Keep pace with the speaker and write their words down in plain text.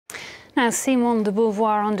Now, Simone de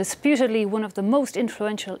Beauvoir, undisputedly one of the most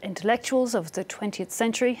influential intellectuals of the 20th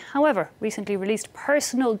century, however, recently released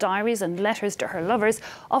personal diaries and letters to her lovers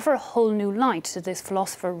offer a whole new light to this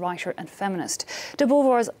philosopher, writer and feminist. De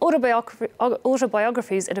Beauvoir's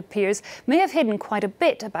autobiographies, it appears, may have hidden quite a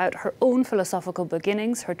bit about her own philosophical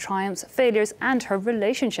beginnings, her triumphs, failures and her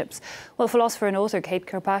relationships. Well, philosopher and author Kate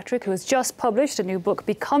Kirkpatrick, who has just published a new book,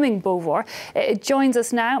 Becoming Beauvoir, joins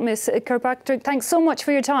us now. Miss Kirkpatrick, thanks so much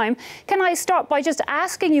for your time. Can I start by just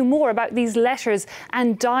asking you more about these letters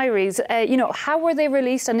and diaries? How were they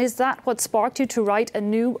released, and is that what sparked you to write a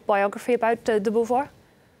new biography about de Beauvoir?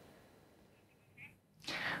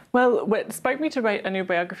 Well, what sparked me to write a new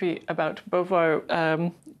biography about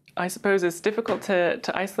Beauvoir, I suppose, is difficult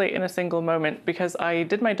to isolate in a single moment, because I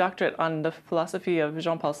did my doctorate on the philosophy of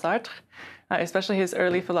Jean-Paul Sartre, especially his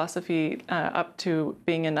early philosophy up to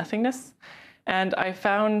being in nothingness. And I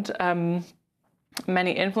found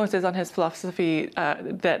many influences on his philosophy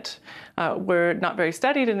that were not very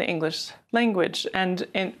studied in the English language. And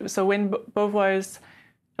so when Beauvoir's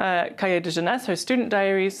Cahiers de Jeunesse, her student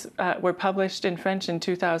diaries, were published in French in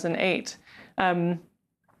 2008,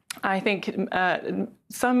 I think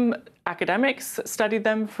some academics studied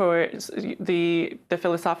them for the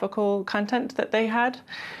philosophical content that they had,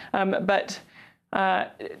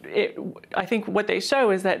 I think what they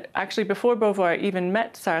show is that actually before Beauvoir even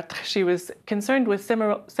met Sartre, she was concerned with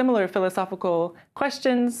similar philosophical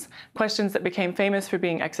questions that became famous for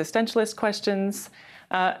being existentialist questions.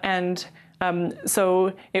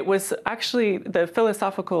 So it was actually the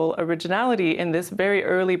philosophical originality in this very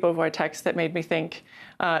early Beauvoir text that made me think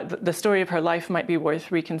the story of her life might be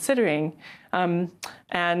worth reconsidering.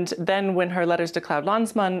 And then when her letters to Claude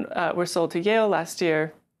Lanzmann were sold to Yale last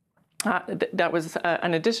year, that was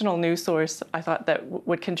an additional news source, I thought, that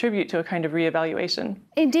would contribute to a kind of reevaluation.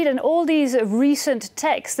 Indeed, and all these recent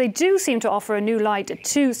texts, they do seem to offer a new light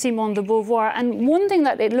to Simone de Beauvoir. And one thing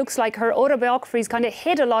that it looks like her autobiographies kind of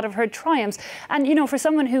hid a lot of her triumphs. And, for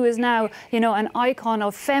someone who is now, an icon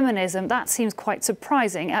of feminism, that seems quite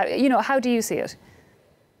surprising. How do you see it?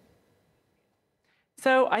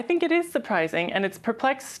 So I think it is surprising, and it's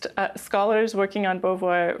perplexed scholars working on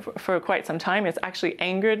Beauvoir for quite some time. It's actually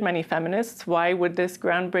angered many feminists. Why would this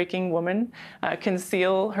groundbreaking woman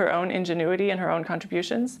conceal her own ingenuity and her own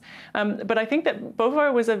contributions? But I think that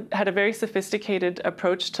Beauvoir had a very sophisticated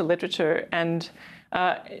approach to literature, and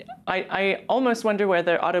I almost wonder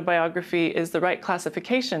whether autobiography is the right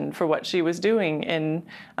classification for what she was doing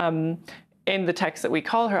in the texts that we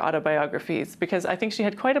call her autobiographies, because I think she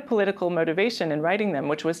had quite a political motivation in writing them,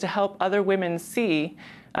 which was to help other women see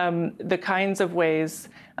the kinds of ways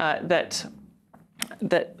that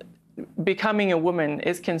becoming a woman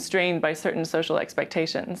is constrained by certain social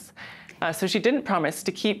expectations. So she didn't promise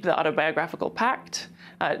to keep the autobiographical pact,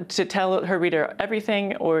 to tell her reader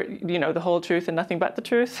everything or the whole truth and nothing but the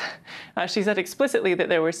truth. She said explicitly that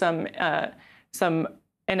there were some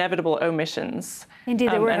inevitable omissions.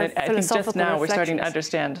 Indeed, there were her I think just now we're starting to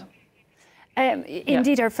understand.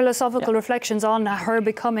 Indeed, her philosophical reflections on her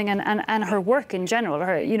becoming and her work in general.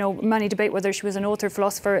 Many debate whether she was an author,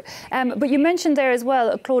 philosopher. But you mentioned there as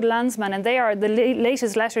well Claude Lanzmann, and they are the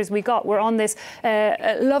latest letters we got were on this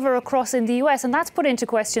lover across in the US, and that's put into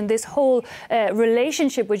question this whole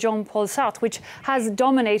relationship with Jean-Paul Sartre, which has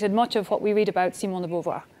dominated much of what we read about Simone de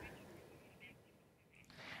Beauvoir.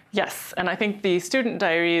 Yes, and I think the student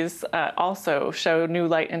diaries also show new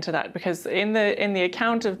light into that, because in the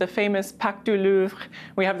account of the famous Pacte du Louvre,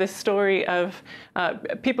 we have this story of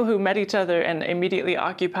people who met each other and immediately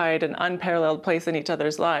occupied an unparalleled place in each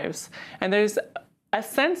other's lives. And there's a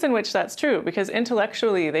sense in which that's true, because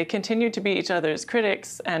intellectually they continue to be each other's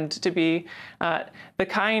critics and to be the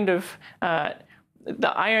kind of the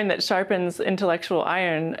iron that sharpens intellectual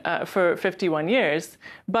iron for 51 years.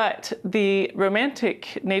 But the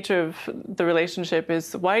romantic nature of the relationship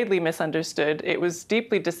is widely misunderstood. It was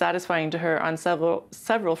deeply dissatisfying to her on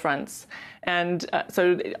several fronts. And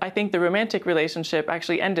so I think the romantic relationship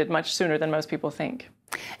actually ended much sooner than most people think.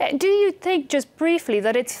 Do you think, just briefly,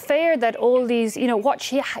 that it's fair that all these, what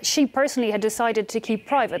she personally had decided to keep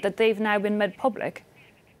private, that they've now been made public?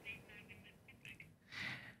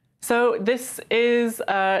 So this is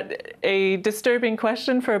a disturbing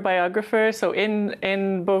question for a biographer. So in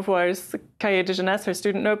Beauvoir's Cahiers de Jeunesse, her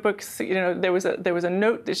student notebooks, there was a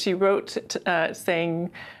note that she wrote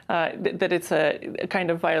saying that it's a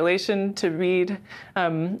kind of violation to read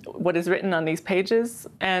what is written on these pages.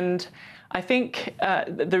 And I think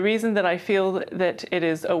the reason that I feel that it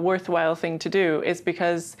is a worthwhile thing to do is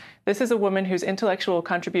because this is a woman whose intellectual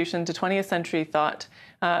contribution to 20th century thought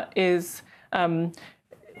is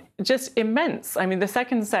just immense. I mean, the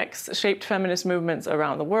second sex shaped feminist movements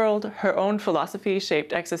around the world. Her own philosophy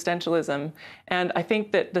shaped existentialism. And I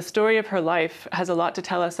think that the story of her life has a lot to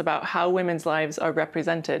tell us about how women's lives are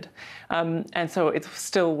represented. And so it's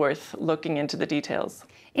still worth looking into the details.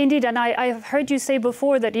 Indeed, and I've heard you say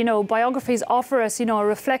before that, you know, biographies offer us, you know, a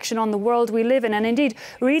reflection on the world we live in. And indeed,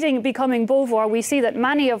 reading Becoming Beauvoir, we see that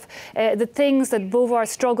many of the things that Beauvoir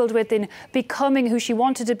struggled with in becoming who she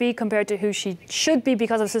wanted to be compared to who she should be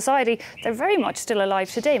because of society, they're very much still alive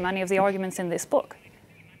today, many of the arguments in this book.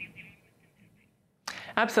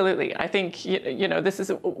 Absolutely. I think, you know, this is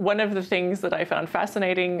one of the things that I found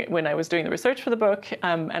fascinating when I was doing the research for the book.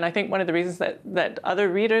 And I think one of the reasons that other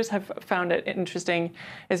readers have found it interesting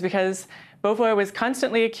is because Beauvoir was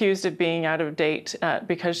constantly accused of being out of date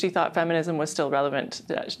because she thought feminism was still relevant.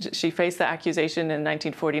 She faced the accusation in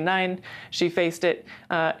 1949. She faced it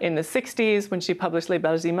in the 60s when she published Les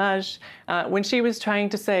Belles Images. When she was trying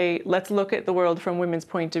to say, let's look at the world from women's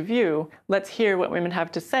point of view, let's hear what women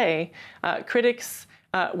have to say, critics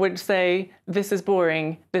would say, this is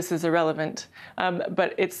boring, this is irrelevant.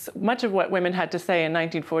 But it's much of what women had to say in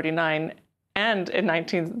 1949 and in the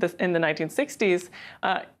 1960s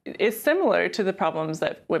is similar to the problems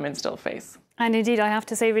that women still face. And indeed, I have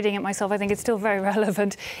to say, reading it myself, I think it's still very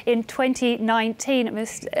relevant in 2019.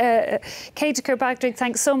 Ms. Kate Kirkpatrick,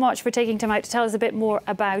 thanks so much for taking time out to tell us a bit more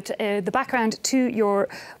about the background to your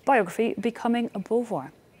biography, Becoming a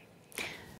Beauvoir.